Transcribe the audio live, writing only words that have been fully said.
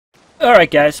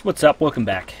Alright guys, what's up? Welcome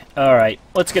back. Alright,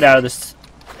 let's get out of this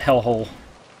hellhole.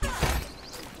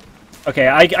 Okay,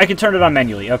 I can turn it on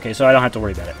manually. Okay, so I don't have to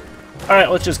worry about it. Alright,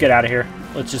 let's just get out of here.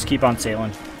 Let's just keep on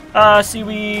sailing.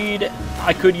 Seaweed.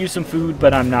 I could use some food,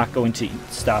 but I'm not going to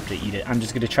stop to eat it. I'm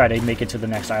just going to try to make it to the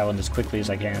next island as quickly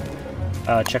as I can.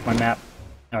 Check my map.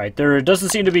 Alright, there doesn't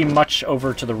seem to be much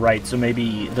over to the right, so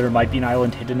maybe there might be an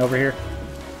island hidden over here.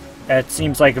 That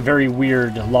seems like a very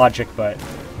weird logic, but...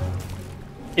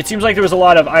 it seems like there was a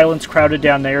lot of islands crowded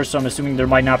down there, so I'm assuming there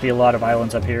might not be a lot of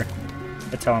islands up here.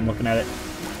 That's how I'm looking at it.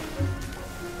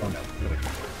 Oh no.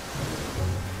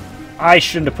 I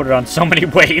shouldn't have put it on so many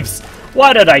waves.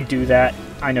 Why did I do that?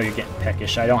 I know you're getting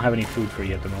peckish. I don't have any food for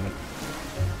you at the moment.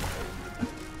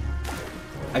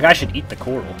 Like, I should eat the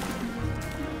coral.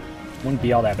 Wouldn't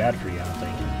be all that bad for you, I don't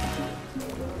think.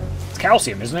 It's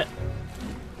calcium, isn't it?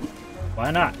 Why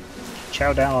not?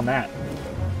 Chow down on that.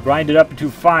 Grind it up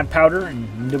into fine powder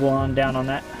and nibble on down on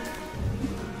that.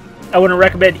 I wouldn't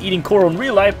recommend eating coral in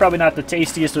real life. Probably not the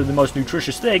tastiest or the most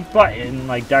nutritious thing, but in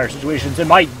like dire situations, it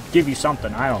might give you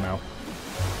something. I don't know.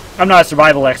 I'm not a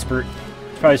survival expert.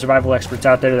 There's probably survival experts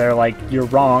out there that are like, you're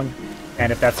wrong.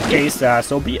 And if that's the case,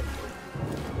 so be it.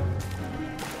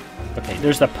 Okay,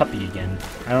 there's the puppy again.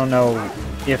 I don't know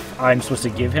if I'm supposed to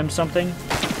give him something.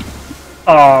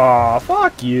 Aw,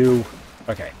 fuck you.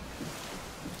 Okay.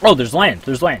 Oh, there's land.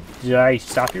 There's land. Did I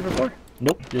stop here before?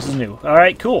 Nope, this is new.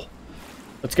 Alright, cool.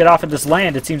 Let's get off of this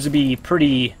land. It seems to be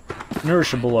pretty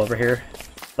nourishable over here.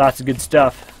 Lots of good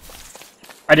stuff.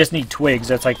 I just need twigs.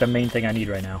 That's like the main thing I need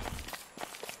right now.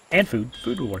 And food.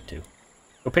 Food will work too.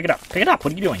 Go pick it up. Pick it up.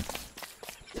 What are you doing?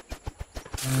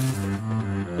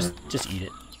 Just eat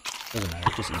it. Doesn't matter.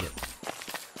 Just eat it.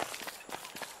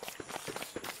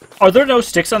 Are there no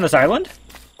sticks on this island?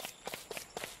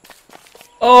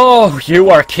 Oh, you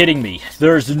are kidding me.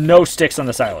 There's no sticks on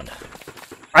this island.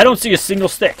 I don't see a single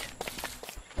stick.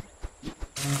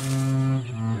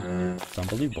 It's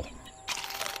unbelievable.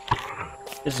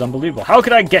 This is unbelievable. How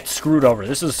could I get screwed over?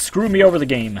 This is screw me over the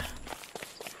game.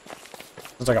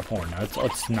 It's like a porn.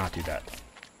 Let's not do that.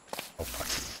 Oh, fuck.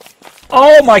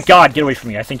 Oh my god, get away from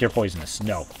me. I think you're poisonous.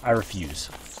 No, I refuse.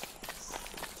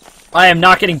 I am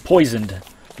not getting poisoned.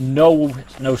 No,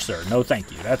 no sir. No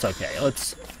thank you. That's okay.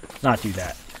 Let's not do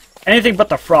that. Anything but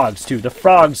the frogs, too. The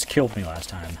frogs killed me last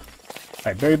time.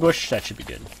 Alright, berry bush. That should be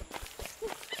good.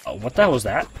 Oh, what the hell was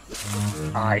that?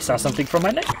 I saw something from my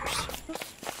neighbors.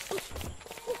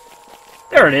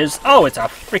 There it is. Oh, it's a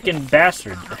freaking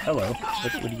bastard. Hello.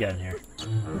 What do you got in here?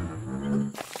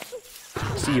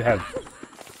 See, you have...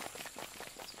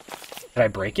 Did I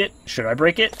break it? Should I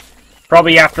break it?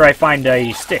 Probably after I find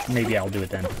a stick. Maybe I'll do it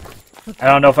then. I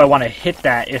don't know if I want to hit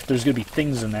that if there's going to be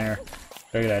things in there.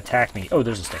 They're going to attack me. Oh,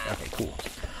 there's a stick. Okay, cool.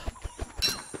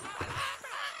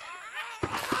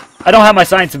 I don't have my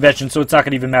science invention, so it's not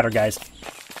going to even matter, guys.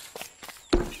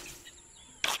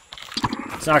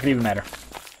 It's not going to even matter.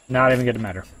 Not even going to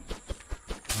matter.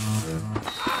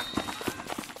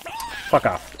 Fuck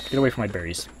off. Get away from my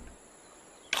berries.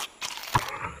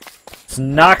 It's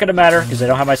not going to matter, because I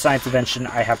don't have my science invention.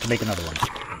 I have to make another one.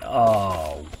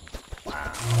 Oh,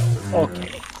 wow.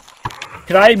 Okay.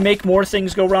 Could I make more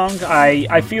things go wrong?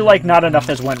 I feel like not enough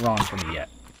has went wrong for me yet.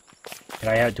 Do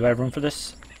I have room for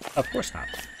this? Of course not.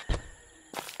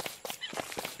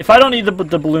 If I don't need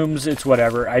the blooms, it's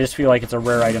whatever. I just feel like it's a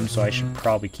rare item, so I should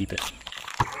probably keep it.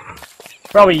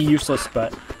 Probably useless,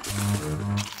 but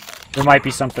there might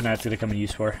be something that's going to come in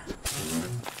use for.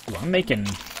 Ooh, I'm making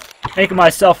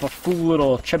myself a full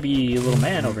little chubby little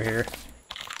man over here.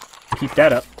 Keep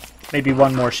that up. Maybe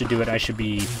one more should do it. I should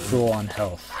be full on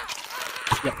health.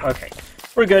 Yep, okay.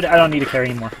 We're good. I don't need to carry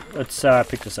anymore. Let's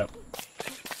pick this up.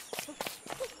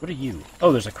 What are you?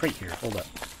 Oh, there's a crate here. Hold up.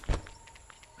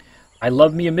 I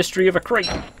love me a mystery of a crate.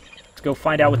 Let's go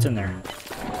find out what's in there.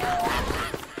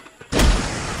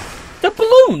 The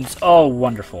balloons! Oh,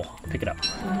 wonderful. Pick it up.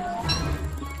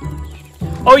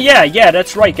 Oh, yeah,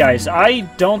 that's right, guys. I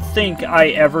don't think I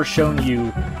ever shown you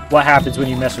what happens when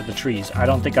you mess with the trees. I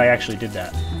don't think I actually did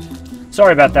that.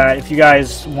 Sorry about that. If you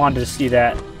guys wanted to see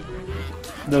that,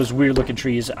 those weird-looking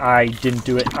trees, I didn't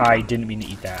do it. I didn't mean to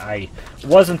eat that. I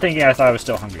wasn't thinking. I thought I was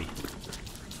still hungry.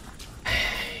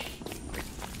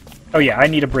 Oh yeah, I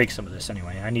need to break some of this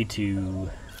anyway. I need to...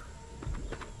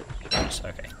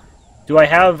 Okay. Do I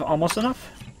have almost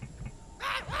enough?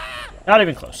 Not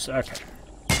even close. Okay.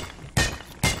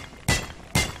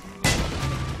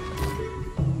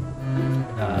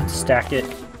 Stack it.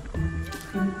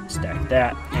 Stack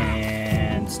that.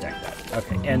 And stack that.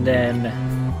 Okay, and then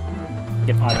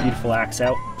get my beautiful axe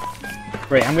out.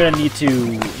 Great, I'm going to need to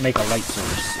make a light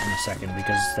source in a second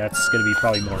because that's going to be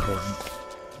probably more important.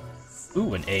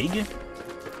 Ooh, an egg?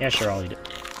 Yeah, sure, I'll eat it.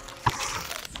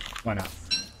 Why not?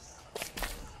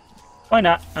 Why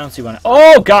not? I don't see why not.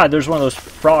 Oh, God, there's one of those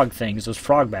frog things. Those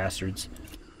frog bastards.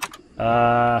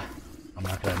 I'm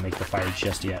not gonna make the fire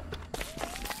just yet.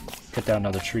 Cut down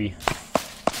another tree.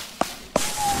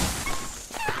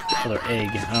 Another egg.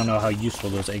 I don't know how useful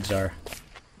those eggs are.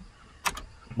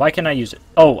 Why can't I use it?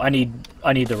 Oh, I need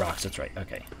the rocks. That's right.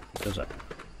 Okay. Pick those up.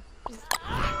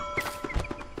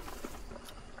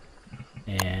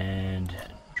 And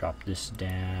drop this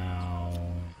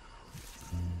down.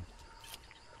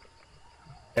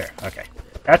 There. Okay.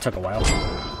 That took a while.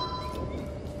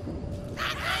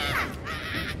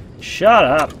 Shut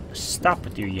up. Stop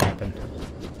with your yapping.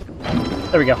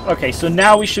 There we go. Okay, so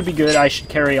now we should be good. I should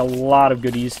carry a lot of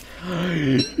goodies.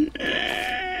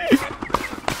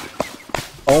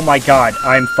 Oh my god,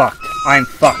 I'm fucked. I'm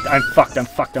fucked. I'm fucked. I'm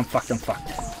fucked. I'm fucked. I'm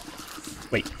fucked.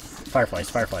 Wait. Fireflies.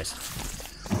 Fireflies.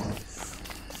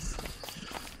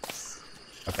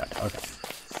 Oh god. Okay.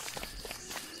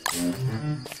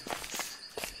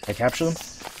 Can I capture them?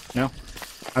 No?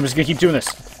 I'm just gonna keep doing this.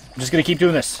 I'm just gonna keep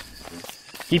doing this.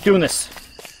 Keep doing this.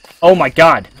 Oh my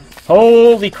god.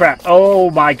 Holy crap. Oh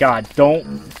my god.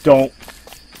 Don't.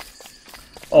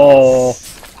 Oh.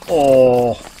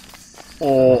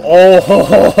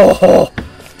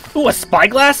 Ooh, a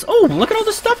spyglass? Oh, look at all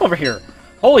this stuff over here.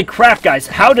 Holy crap, guys.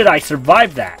 How did I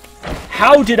survive that?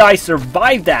 How did I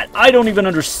survive that? I don't even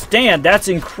understand. That's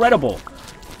incredible.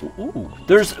 Ooh,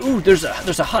 there's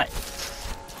a hut.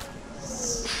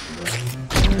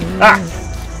 Ah!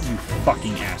 You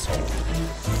fucking asshole.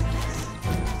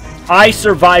 I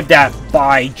survived that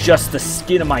by just the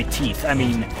skin of my teeth. I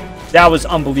mean, that was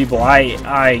unbelievable.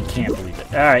 I can't believe it.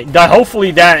 Alright,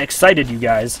 hopefully that excited you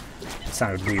guys. It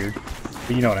sounded weird, but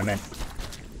you know what I meant.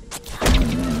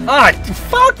 Ah,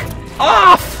 fuck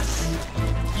off!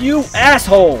 You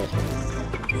asshole!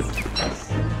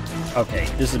 Okay,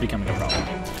 this is becoming a problem.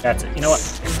 That's it. You know what?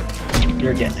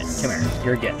 You're getting it. Come here.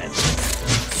 You're getting it.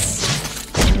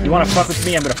 You wanna fuck with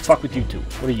me? I'm gonna fuck with you too.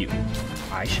 What are you?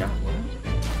 Aisha?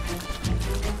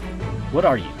 What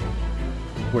are you?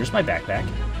 Where's my backpack?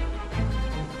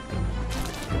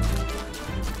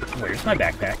 Where's my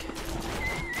backpack?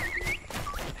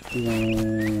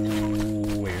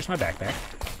 Where's my backpack?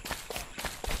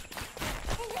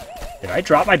 Did I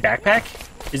drop my backpack?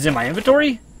 Is it in my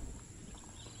inventory?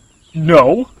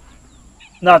 No.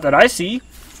 Not that I see.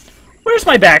 Where's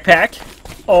my backpack?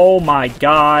 Oh my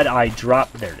god, I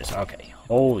dropped... There it is. Okay.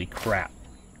 Holy crap.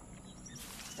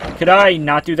 Could I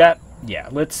not do that? Yeah,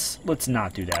 let's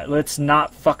not do that. Let's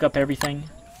not fuck up everything.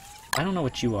 I don't know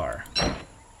what you are.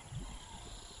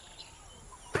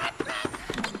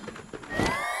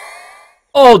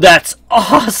 Oh, that's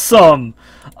awesome!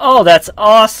 Oh, that's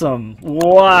awesome!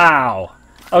 Wow!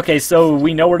 Okay, so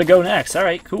we know where to go next.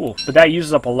 Alright, cool. But that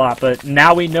uses up a lot, but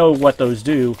now we know what those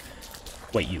do.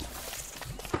 Wait, you.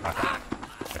 Okay.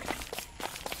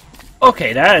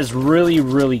 Okay, that is really,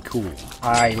 really cool.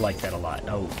 I like that a lot.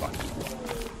 Oh, fuck.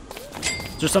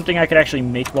 Is there something I could actually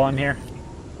make while I'm here?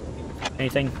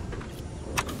 Anything?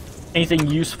 Anything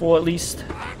useful, at least?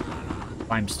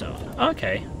 Limestone.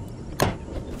 Okay.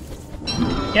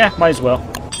 Yeah, might as well.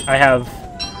 I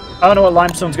don't know what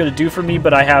limestone's going to do for me,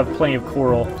 but I have plenty of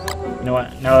coral. You know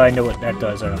what? Now that I know what that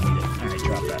does, I don't need it. Alright,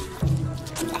 drop that.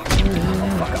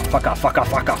 Oh, fuck off, fuck off,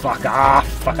 fuck off, fuck off,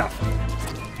 fuck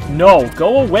off. No,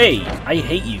 go away. I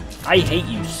hate you. I hate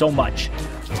you so much.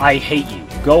 I hate you.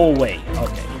 Go away.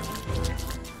 Okay.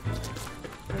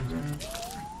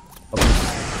 Oh,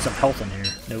 some health in here.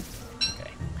 Nope.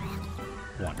 Okay.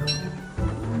 One.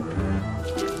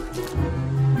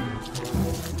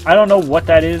 I don't know what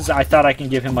that is. I thought I can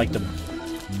give him like the...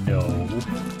 No.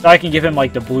 I can give him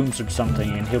like the blooms or something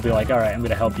and he'll be like, alright, I'm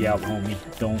gonna help you out, homie.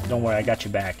 Don't worry, I got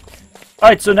you back.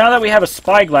 Alright, so now that we have a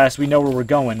spyglass, we know where we're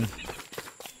going.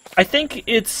 I think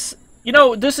it's... You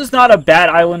know, this is not a bad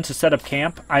island to set up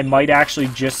camp. I might actually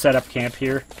just set up camp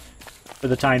here for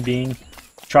the time being.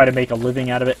 Try to make a living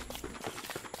out of it.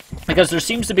 Because there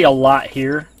seems to be a lot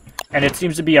here. And it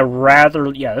seems to be a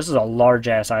rather... Yeah, this is a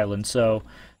large-ass island, so...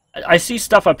 I see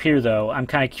stuff up here, though. I'm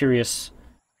kind of curious.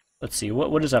 Let's see.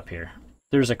 What is up here?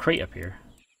 There's a crate up here.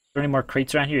 Are there any more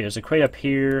crates around here? There's a crate up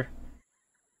here.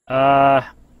 Yeah,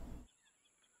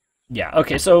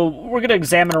 okay. So we're going to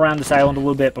examine around this island a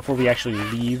little bit before we actually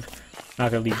leave.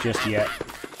 Not going to leave just yet.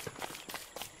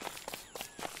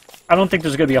 I don't think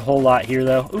there's going to be a whole lot here,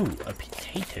 though. Ooh, a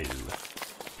potato.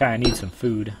 Kind of need some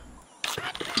food.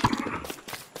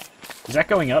 Is that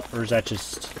going up, or is that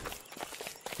just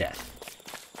death?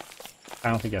 I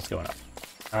don't think that's going up.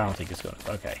 I don't think it's going up.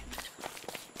 Okay.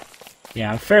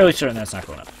 Yeah, I'm fairly certain that's not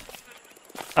going up.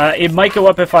 It might go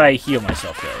up if I heal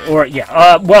myself, though. Or,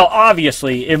 yeah. Well,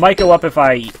 obviously, it might go up if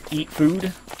I eat food.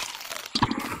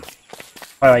 If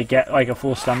I get, like, a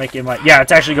full stomach, it might... Yeah,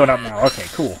 it's actually going up now. Okay,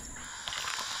 cool.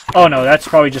 Oh, no, that's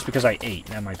probably just because I ate.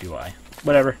 That might be why.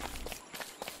 Whatever.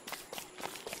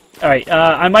 Alright,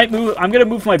 I might move... I'm gonna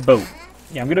move my boat.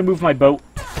 Yeah, I'm gonna move my boat.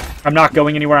 I'm not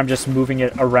going anywhere. I'm just moving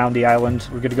it around the island.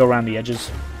 We're gonna go around the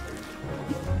edges.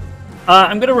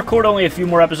 I'm going to record only a few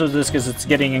more episodes of this because it's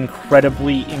getting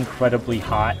incredibly, incredibly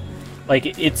hot.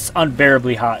 Like, it's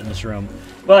unbearably hot in this room.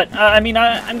 But, I mean,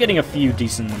 I'm getting a few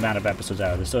decent amount of episodes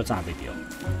out of this, so it's not a big deal.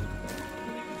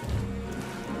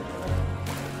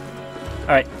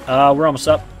 Alright, we're almost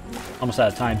up. Almost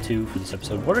out of time, too, for this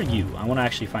episode. What are you? I want to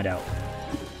actually find out.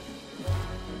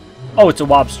 Oh, it's a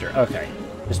lobster. Okay,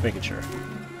 just making sure.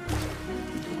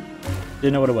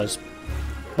 Didn't know what it was.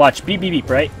 Watch, beep, beep, beep,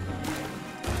 right?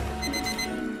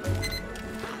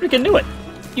 Freaking knew it.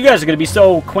 You guys are going to be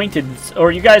so acquainted,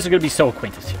 or you guys are going to be so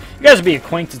acquainted. You guys will be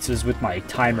acquaintances with my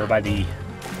timer by the...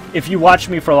 If you watch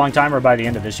me for a long time or by the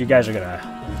end of this, you guys are going to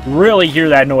really hear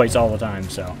that noise all the time,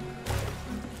 so...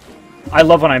 I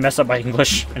love when I mess up my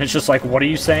English, and it's just like, what are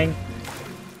you saying?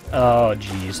 Oh,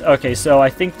 jeez. Okay, so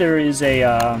I think there is a,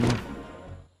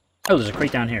 Oh, there's a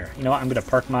crate down here. You know what? I'm going to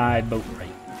park my boat right.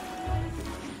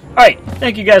 Alright,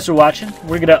 thank you guys for watching.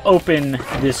 We're going to open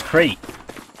this crate.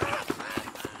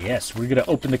 Yes, we're gonna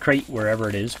open the crate wherever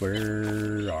it is.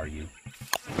 Where are you?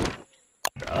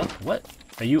 What?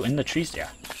 Are you in the trees? Yeah.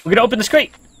 We're gonna open this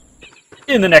crate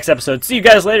in the next episode. See you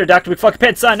guys later. Dr.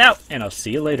 McFuckPet signing out, and I'll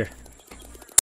see you later.